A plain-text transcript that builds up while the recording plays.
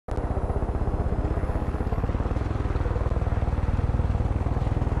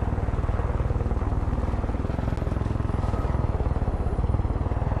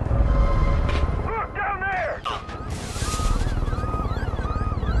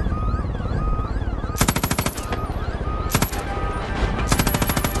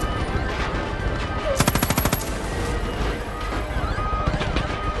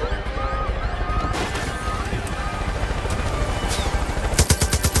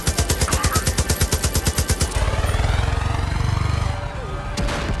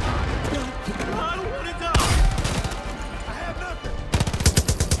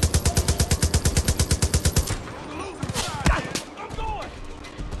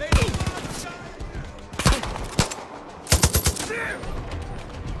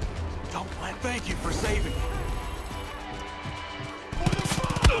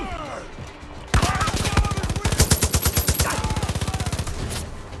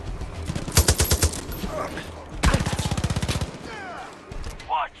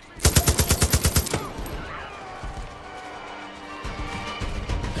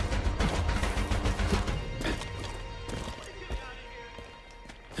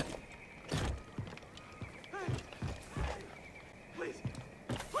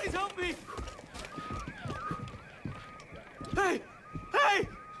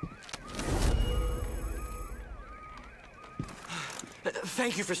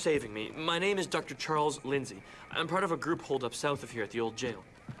Thank you for saving me. My name is Dr. Charles Lindsay. I'm part of a group holed up south of here at the old jail.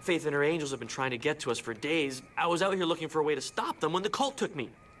 Faith and her angels have been trying to get to us for days. I was out here looking for a way to stop them when the cult took me.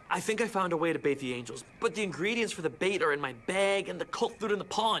 I think I found a way to bait the angels, but the ingredients for the bait are in my bag and the cult food in the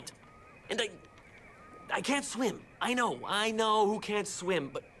pond. And I can't swim. I know who can't swim,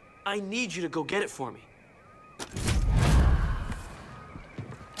 but I need you to go get it for me.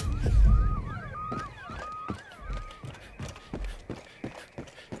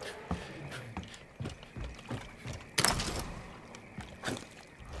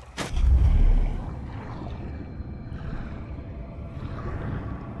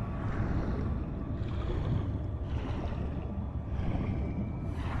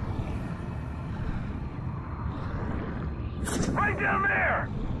 Right down there!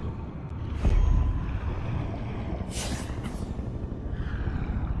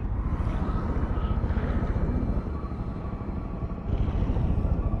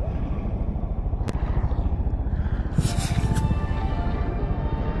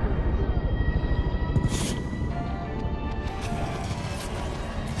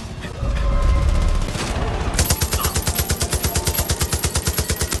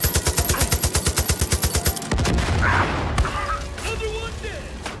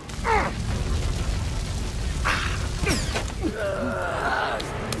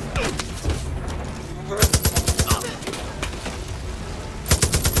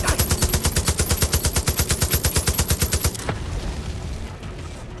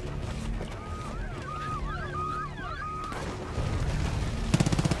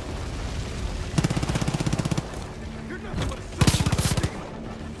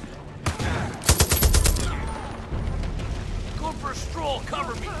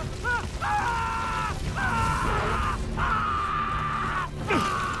 Cover me!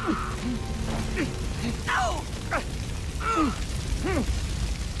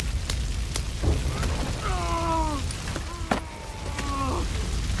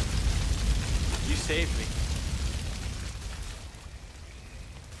 You saved me.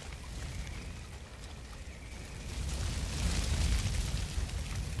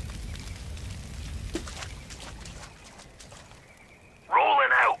 Rolling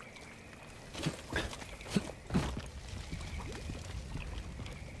out!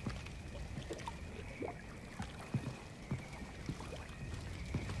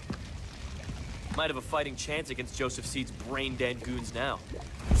 Might have a fighting chance against Joseph Seed's brain-dead goons now.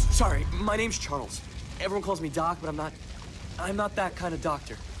 Sorry, my name's Charles. Everyone calls me Doc, but I'm not that kind of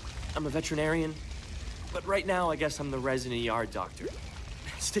doctor. I'm a veterinarian, but right now I guess I'm the resident ER doctor.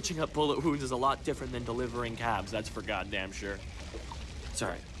 Stitching up bullet wounds is a lot different than delivering cabs, that's for goddamn sure. It's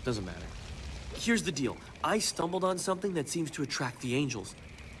alright, doesn't matter. Here's the deal. I stumbled on something that seems to attract the angels,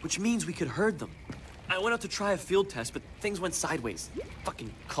 which means we could herd them. I went out to try a field test, but things went sideways.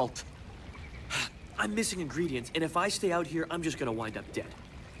 Fucking cult. I'm missing ingredients, and if I stay out here, I'm just gonna wind up dead.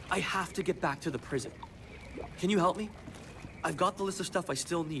 I have to get back to the prison. Can you help me? I've got the list of stuff I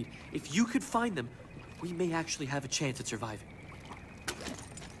still need. If you could find them, we may actually have a chance at surviving.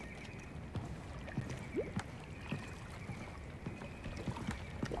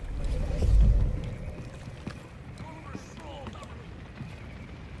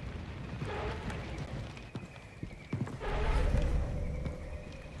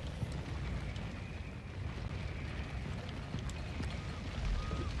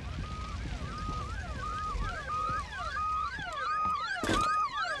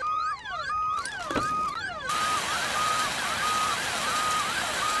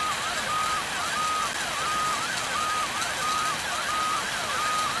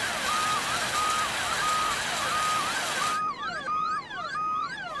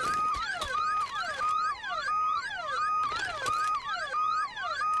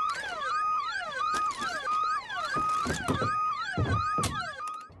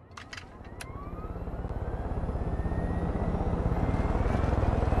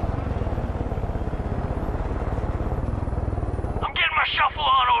 Shuffle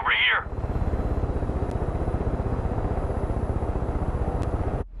on over here!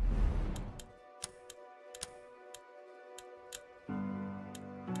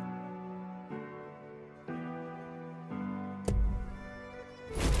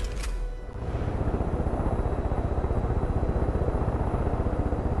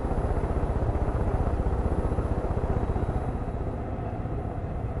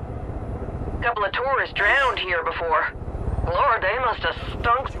 Couple of tourists drowned here before. Lord, they must have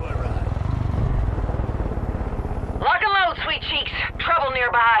stunk. Lock and load, sweet cheeks. Trouble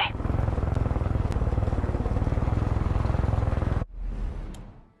nearby.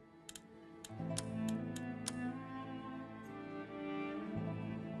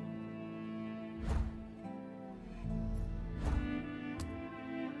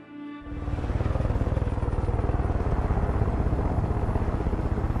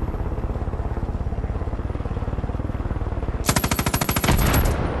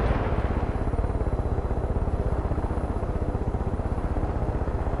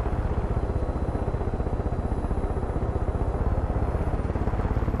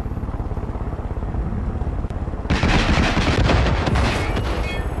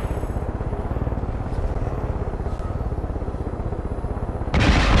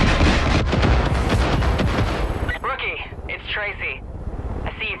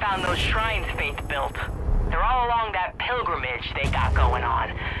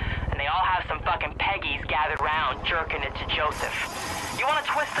 gathered round, jerking it to Joseph. You want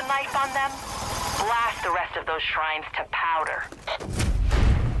to twist the knife on them? Blast the rest of those shrines to powder.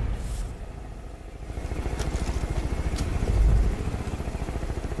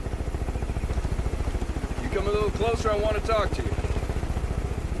 You come a little closer, I want to talk to you.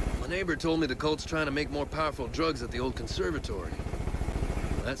 My neighbor told me the cult's trying to make more powerful drugs at the old conservatory.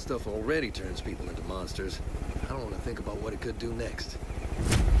 That stuff already turns people into monsters. I don't want to think about what it could do next.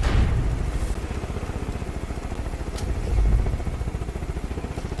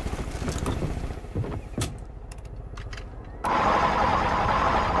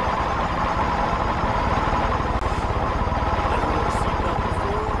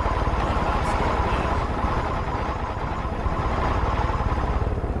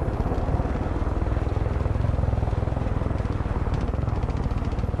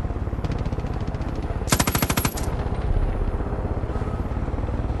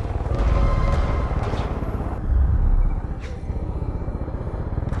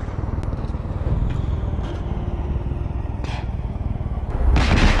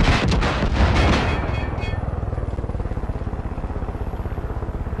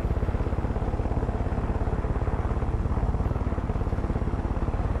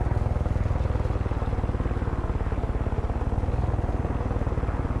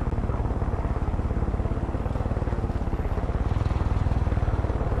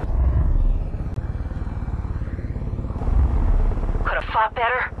 Fought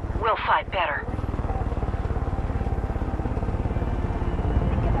better, we'll fight better.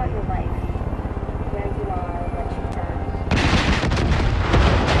 Think about your life, where you are, what you've done.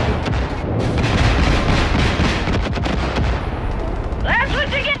 That's what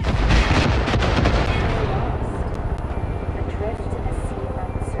you get! You're lost, adrift in a sea of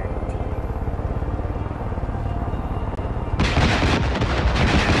uncertainty.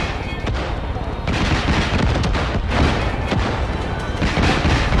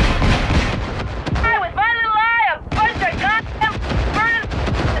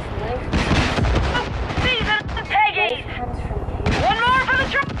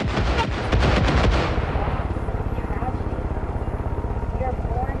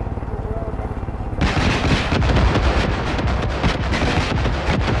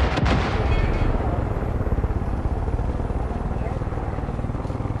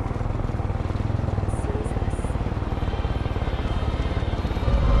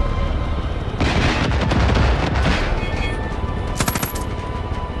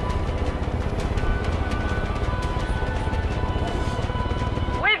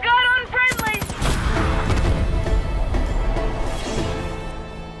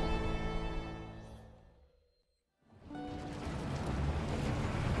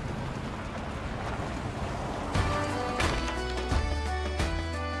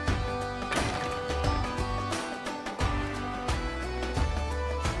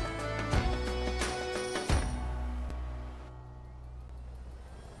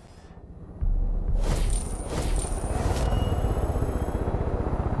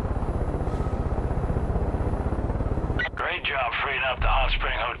 Great job freeing up the Hot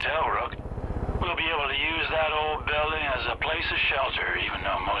Spring Hotel, Rook. We'll be able to use that old building as a place of shelter, even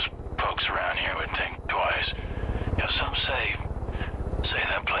though most folks around here would think